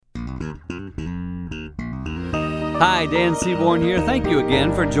Hi, Dan Seaborn here. Thank you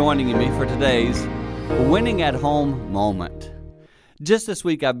again for joining me for today's Winning at Home moment. Just this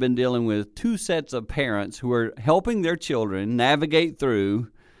week, I've been dealing with two sets of parents who are helping their children navigate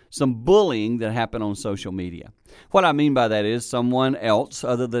through some bullying that happened on social media. What I mean by that is someone else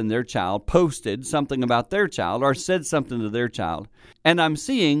other than their child posted something about their child or said something to their child. And I'm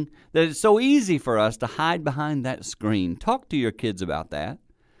seeing that it's so easy for us to hide behind that screen. Talk to your kids about that.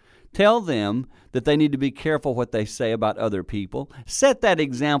 Tell them that they need to be careful what they say about other people. Set that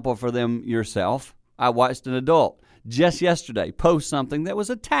example for them yourself. I watched an adult just yesterday post something that was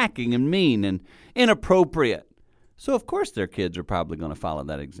attacking and mean and inappropriate. So of course their kids are probably going to follow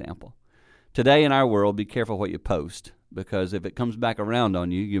that example. Today in our world, be careful what you post, because if it comes back around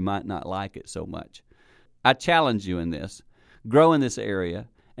on you, you might not like it so much. I challenge you in this. Grow in this area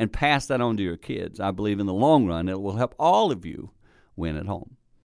and pass that on to your kids. I believe in the long run it will help all of you win at home.